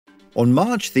On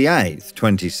March the 8th,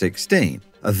 2016,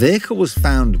 a vehicle was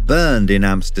found burned in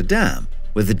Amsterdam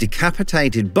with the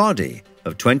decapitated body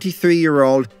of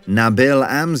 23-year-old Nabil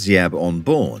Amzieb on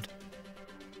board.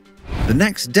 The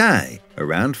next day,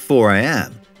 around 4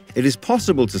 a.m., it is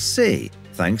possible to see,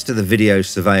 thanks to the video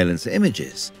surveillance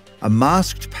images, a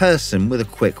masked person with a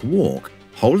quick walk,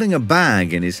 holding a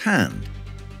bag in his hand.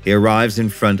 He arrives in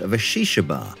front of a shisha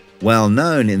bar, well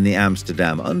known in the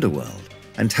Amsterdam underworld,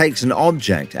 and takes an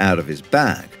object out of his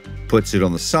bag, puts it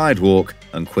on the sidewalk,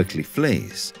 and quickly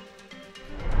flees.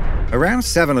 Around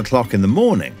 7 o'clock in the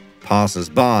morning,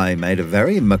 passers-by made a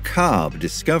very macabre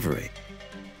discovery.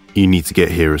 You need to get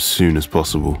here as soon as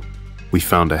possible. We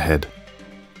found a head.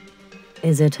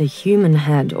 Is it a human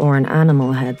head or an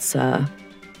animal head, sir?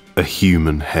 A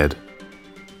human head.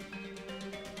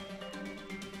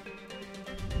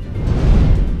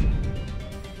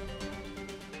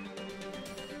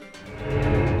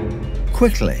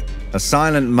 Quickly, a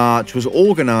silent march was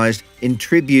organized in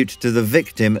tribute to the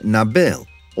victim Nabil,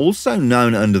 also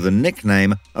known under the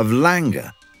nickname of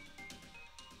Langer.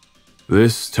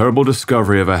 This terrible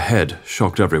discovery of a head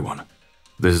shocked everyone.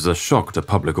 This is a shock to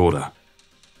public order.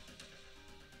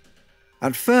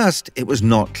 At first, it was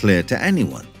not clear to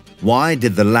anyone. Why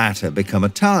did the latter become a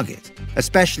target,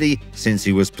 especially since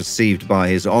he was perceived by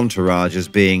his entourage as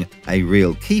being a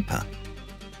real keeper?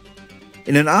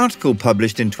 In an article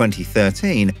published in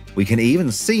 2013, we can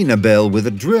even see Nabil with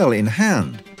a drill in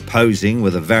hand, posing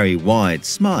with a very wide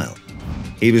smile.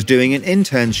 He was doing an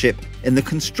internship in the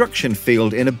construction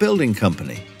field in a building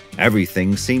company.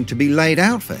 Everything seemed to be laid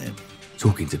out for him.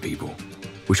 Talking to people,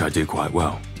 which I do quite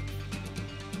well.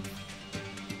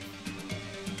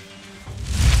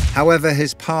 However,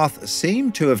 his path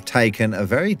seemed to have taken a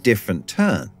very different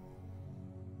turn.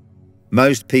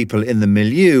 Most people in the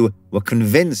milieu were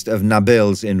convinced of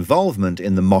Nabil's involvement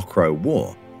in the Mocro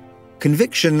War.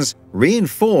 Convictions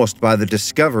reinforced by the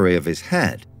discovery of his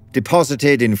head,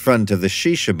 deposited in front of the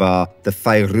shisha bar, the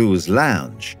Fayrouz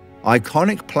Lounge,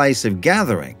 iconic place of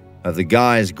gathering of the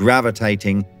guys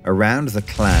gravitating around the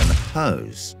clan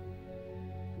Hose.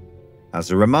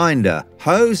 As a reminder,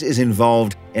 Hose is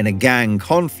involved in a gang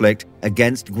conflict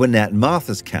against Gwinnett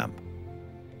Martha's camp.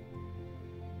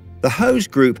 The Hose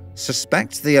group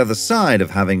suspects the other side of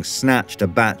having snatched a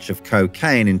batch of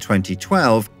cocaine in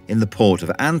 2012 in the port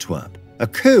of Antwerp, a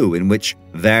coup in which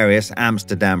various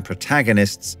Amsterdam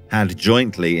protagonists had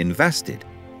jointly invested.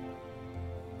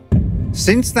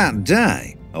 Since that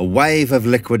day, a wave of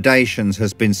liquidations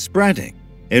has been spreading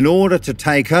in order to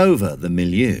take over the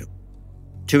milieu.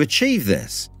 To achieve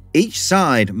this, each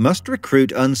side must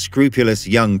recruit unscrupulous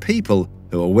young people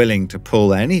who are willing to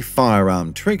pull any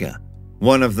firearm trigger.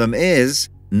 One of them is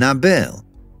Nabil.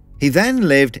 He then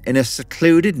lived in a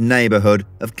secluded neighborhood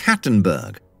of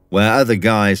Kattenburg, where other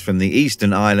guys from the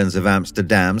eastern islands of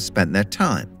Amsterdam spent their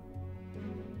time.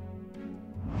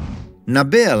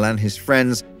 Nabil and his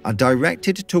friends are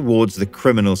directed towards the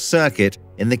criminal circuit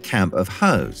in the camp of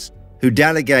Hose, who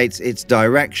delegates its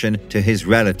direction to his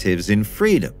relatives in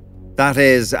freedom, that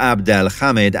is,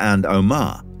 Abdelhamid and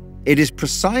Omar. It is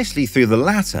precisely through the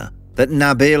latter that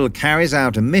Nabil carries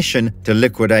out a mission to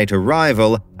liquidate a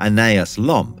rival, Aeneas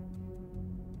Lomb.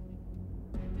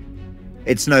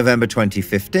 It's November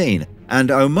 2015,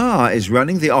 and Omar is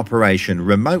running the operation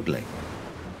remotely.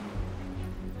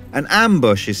 An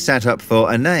ambush is set up for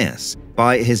Aeneas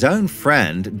by his own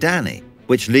friend Danny,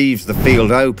 which leaves the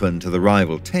field open to the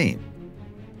rival team.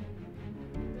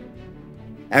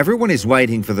 Everyone is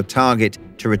waiting for the target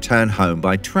to return home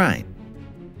by train.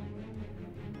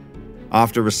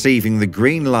 After receiving the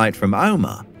green light from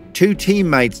Omar, two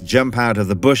teammates jump out of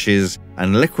the bushes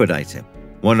and liquidate him.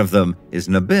 One of them is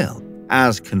Nabil,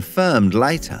 as confirmed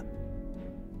later.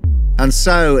 And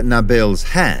so Nabil's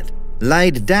head,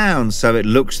 laid down so it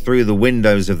looks through the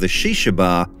windows of the shisha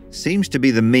bar, seems to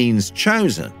be the means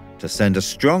chosen to send a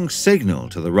strong signal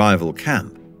to the rival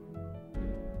camp.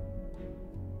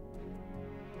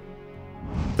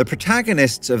 The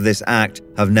protagonists of this act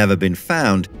have never been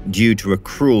found due to a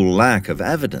cruel lack of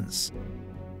evidence.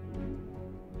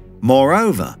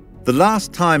 Moreover, the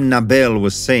last time Nabil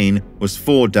was seen was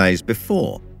 4 days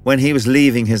before, when he was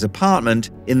leaving his apartment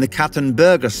in the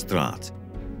Kattenburgerstraat.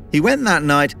 He went that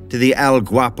night to the El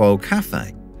Guapo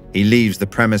Cafe. He leaves the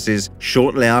premises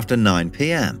shortly after 9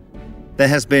 p.m. There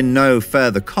has been no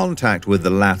further contact with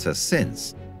the latter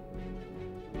since.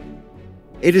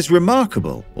 It is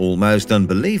remarkable, almost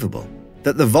unbelievable,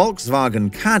 that the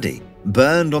Volkswagen Caddy,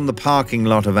 burned on the parking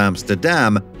lot of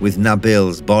Amsterdam with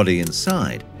Nabil's body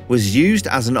inside, was used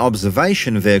as an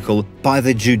observation vehicle by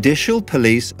the judicial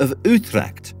police of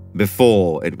Utrecht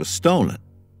before it was stolen.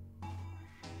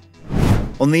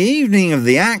 On the evening of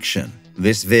the action,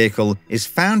 this vehicle is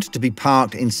found to be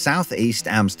parked in southeast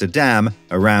Amsterdam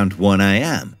around 1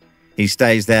 a.m. He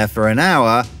stays there for an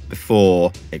hour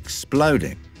before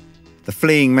exploding. The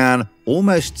fleeing man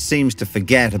almost seems to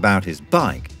forget about his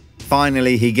bike.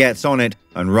 Finally, he gets on it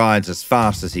and rides as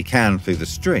fast as he can through the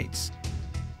streets.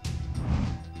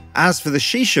 As for the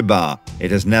shisha bar, it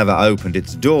has never opened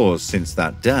its doors since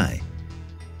that day.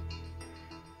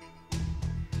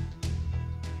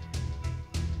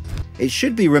 It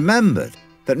should be remembered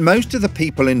that most of the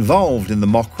people involved in the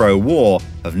Mocro War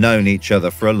have known each other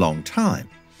for a long time.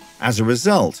 As a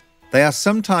result, they are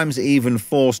sometimes even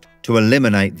forced to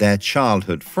eliminate their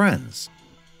childhood friends.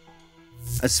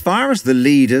 As far as the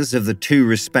leaders of the two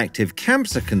respective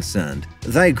camps are concerned,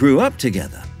 they grew up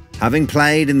together, having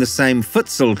played in the same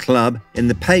futsal club in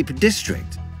the Pape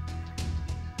district.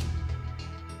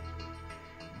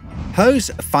 Ho's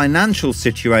financial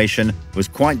situation was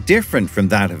quite different from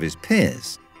that of his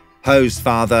peers. Ho's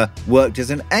father worked as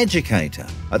an educator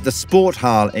at the sport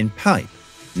hall in Pape,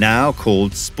 now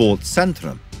called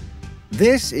Sportcentrum.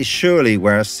 This is surely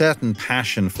where a certain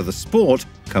passion for the sport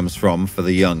comes from for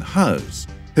the young Hose,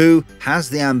 who has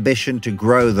the ambition to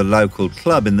grow the local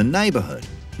club in the neighborhood,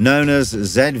 known as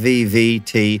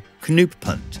ZVVT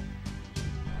Knooppunt.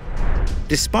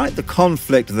 Despite the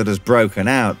conflict that has broken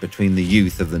out between the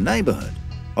youth of the neighborhood,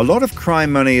 a lot of crime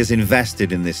money is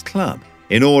invested in this club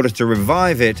in order to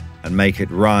revive it and make it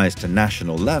rise to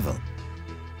national level.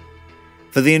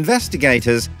 For the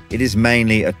investigators, it is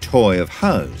mainly a toy of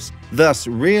Hose, thus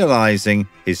realizing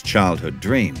his childhood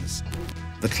dreams.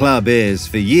 The club is,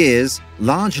 for years,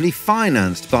 largely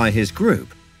financed by his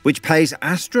group, which pays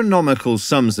astronomical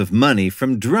sums of money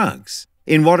from drugs,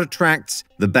 in what attracts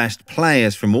the best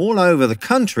players from all over the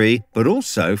country, but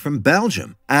also from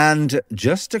Belgium, and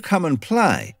just to come and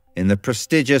play in the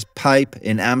prestigious Pape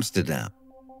in Amsterdam.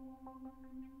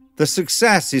 The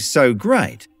success is so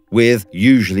great, with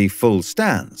usually full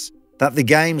stands, that the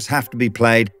games have to be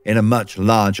played in a much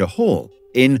larger hall,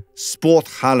 in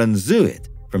Sporthallen Zuid,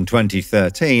 from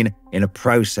 2013, in a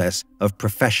process of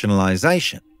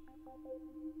professionalization.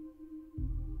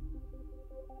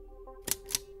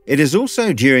 It is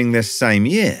also during this same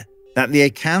year that the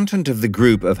accountant of the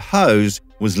group of Hose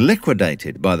was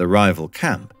liquidated by the rival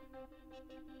camp.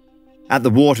 At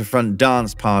the waterfront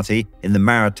dance party in the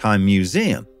Maritime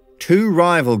Museum, two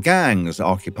rival gangs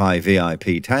occupy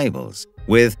VIP tables,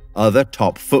 with other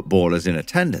top footballers in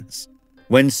attendance,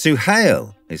 when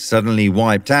Suhail is suddenly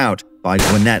wiped out by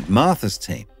Gwinnett Martha's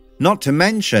team, not to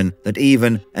mention that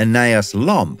even Aeneas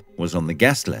Lomb was on the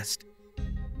guest list.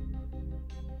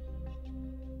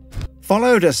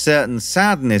 Followed a certain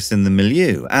sadness in the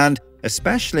milieu and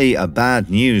especially a bad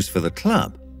news for the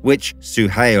club, which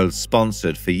Suhail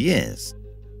sponsored for years.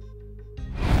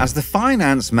 As the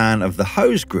finance man of the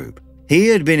Hose Group, he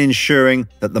had been ensuring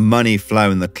that the money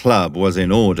flow in the club was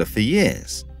in order for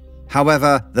years.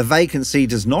 However, the vacancy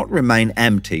does not remain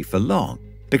empty for long,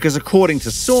 because according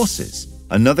to sources,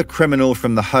 another criminal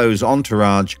from the Hose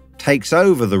entourage takes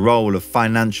over the role of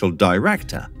financial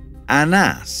director,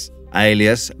 Anas,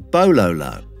 alias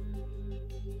Bololo.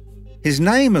 His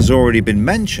name has already been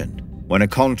mentioned when a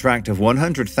contract of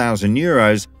 100,000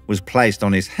 euros was placed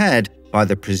on his head by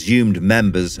the presumed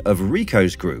members of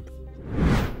Rico's group.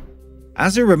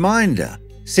 As a reminder,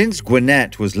 since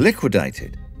Gwinnett was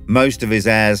liquidated, most of his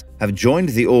heirs have joined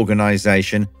the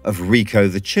organization of Rico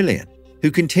the Chilean,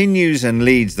 who continues and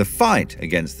leads the fight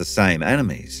against the same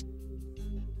enemies.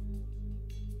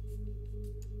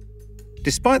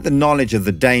 Despite the knowledge of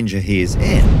the danger he is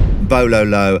in,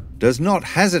 Bololo does not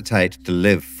hesitate to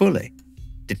live fully.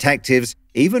 Detectives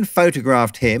even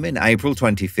photographed him in April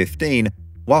 2015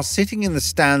 while sitting in the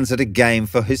stands at a game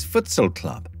for his futsal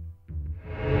club.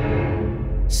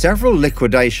 Several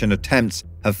liquidation attempts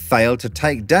have failed to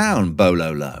take down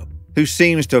Bololo, who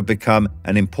seems to have become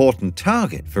an important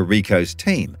target for Rico's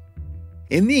team.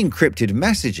 In the encrypted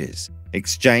messages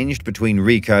exchanged between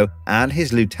Rico and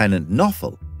his lieutenant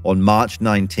Knoffel on March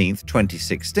 19,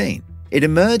 2016, it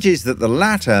emerges that the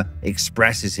latter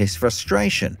expresses his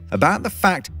frustration about the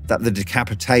fact that the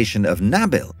decapitation of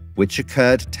Nabil, which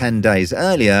occurred 10 days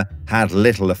earlier, had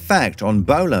little effect on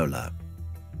Bololo.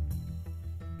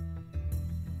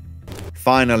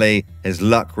 Finally, his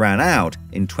luck ran out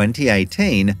in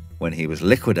 2018 when he was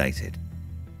liquidated.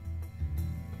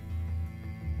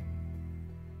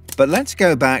 But let's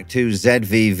go back to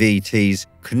ZVVT's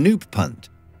Knooppunt.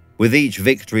 With each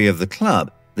victory of the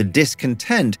club, the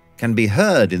discontent can be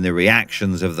heard in the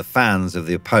reactions of the fans of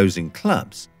the opposing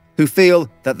clubs, who feel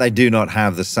that they do not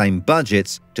have the same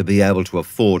budgets to be able to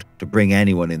afford to bring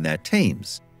anyone in their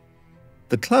teams.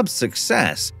 The club's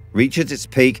success reached its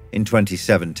peak in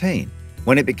 2017,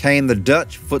 when it became the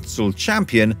Dutch futsal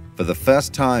champion for the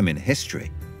first time in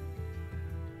history.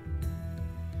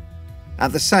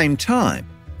 At the same time,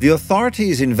 the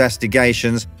authorities'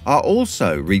 investigations are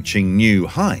also reaching new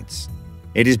heights.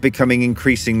 It is becoming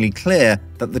increasingly clear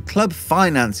that the club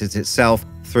finances itself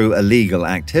through illegal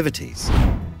activities.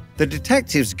 The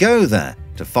detectives go there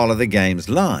to follow the games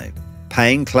live,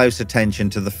 paying close attention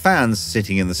to the fans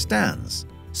sitting in the stands,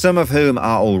 some of whom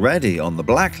are already on the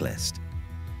blacklist.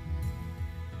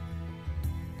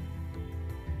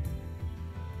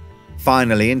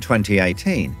 Finally, in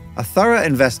 2018, a thorough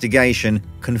investigation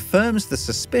confirms the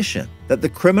suspicion that the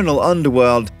criminal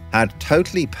underworld had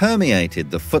totally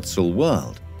permeated the futsal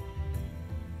world.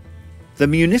 The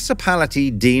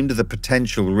municipality deemed the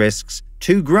potential risks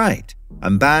too great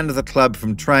and banned the club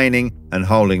from training and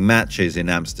holding matches in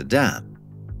Amsterdam.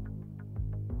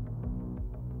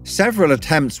 Several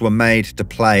attempts were made to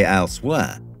play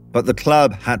elsewhere, but the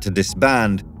club had to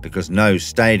disband because no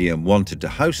stadium wanted to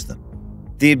host them.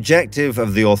 The objective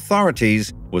of the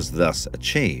authorities was thus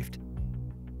achieved.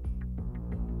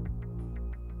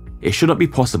 It should not be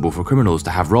possible for criminals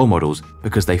to have role models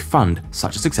because they fund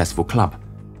such a successful club.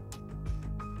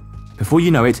 Before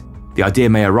you know it, the idea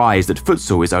may arise that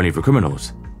futsal is only for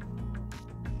criminals.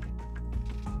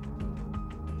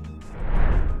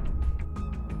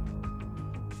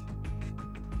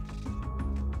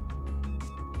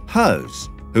 Hose,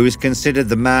 who is considered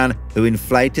the man who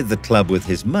inflated the club with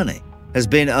his money, has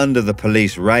been under the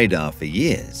police radar for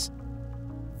years.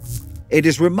 It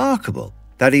is remarkable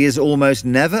that he is almost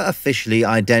never officially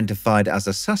identified as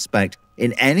a suspect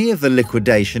in any of the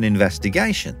liquidation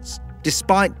investigations,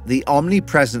 despite the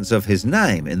omnipresence of his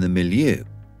name in the milieu.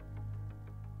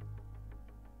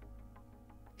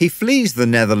 He flees the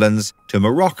Netherlands to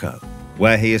Morocco,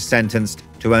 where he is sentenced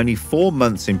to only 4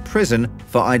 months in prison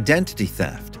for identity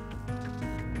theft.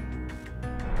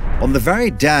 On the very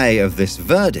day of this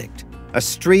verdict, a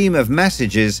stream of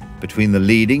messages between the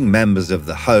leading members of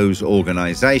the Hose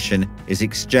organization is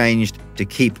exchanged to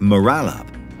keep morale up.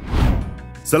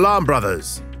 Salam,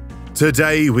 brothers.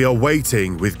 Today we are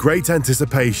waiting with great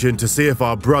anticipation to see if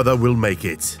our brother will make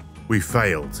it. We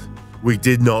failed. We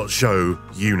did not show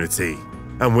unity.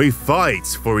 And we fight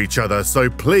for each other, so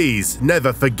please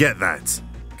never forget that.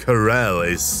 Karel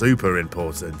is super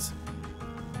important.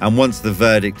 And once the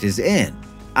verdict is in,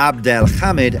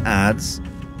 Abdelhamid adds,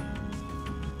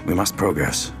 "We must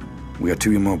progress. We are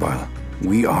too immobile.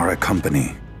 We are a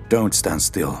company. Don't stand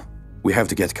still. We have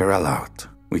to get Karel out.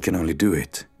 We can only do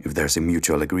it if there's a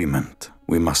mutual agreement.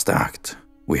 We must act.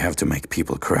 We have to make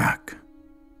people crack."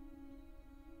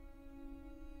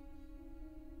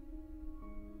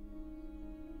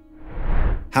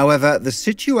 However, the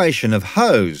situation of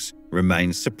Hose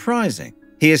remains surprising.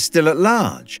 He is still at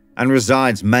large and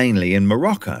resides mainly in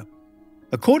Morocco.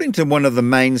 According to one of the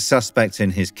main suspects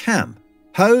in his camp,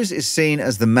 Hose is seen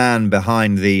as the man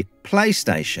behind the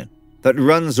PlayStation that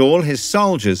runs all his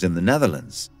soldiers in the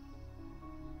Netherlands.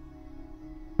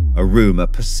 A rumor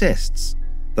persists.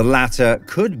 The latter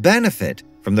could benefit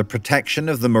from the protection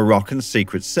of the Moroccan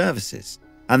secret services,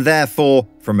 and therefore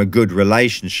from a good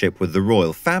relationship with the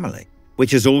royal family,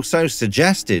 which is also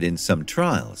suggested in some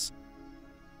trials.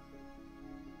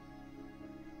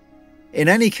 In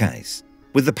any case,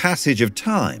 with the passage of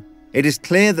time, it is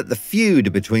clear that the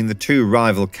feud between the two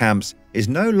rival camps is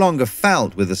no longer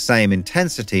felt with the same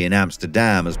intensity in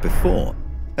Amsterdam as before,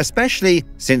 especially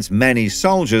since many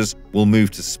soldiers will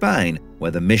move to Spain,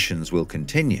 where the missions will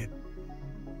continue.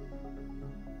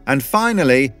 And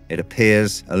finally, it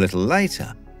appears a little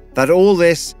later that all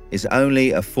this is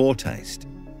only a foretaste.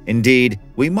 Indeed,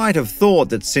 we might have thought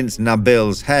that since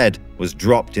Nabil's head was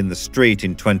dropped in the street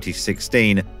in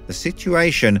 2016, the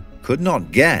situation could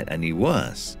not get any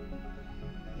worse.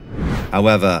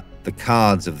 However, the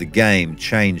cards of the game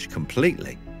change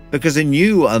completely, because a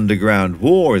new underground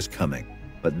war is coming,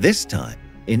 but this time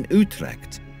in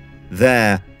Utrecht.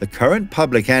 There, the current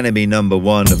public enemy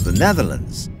 #1 of the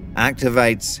Netherlands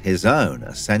activates his own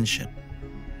ascension.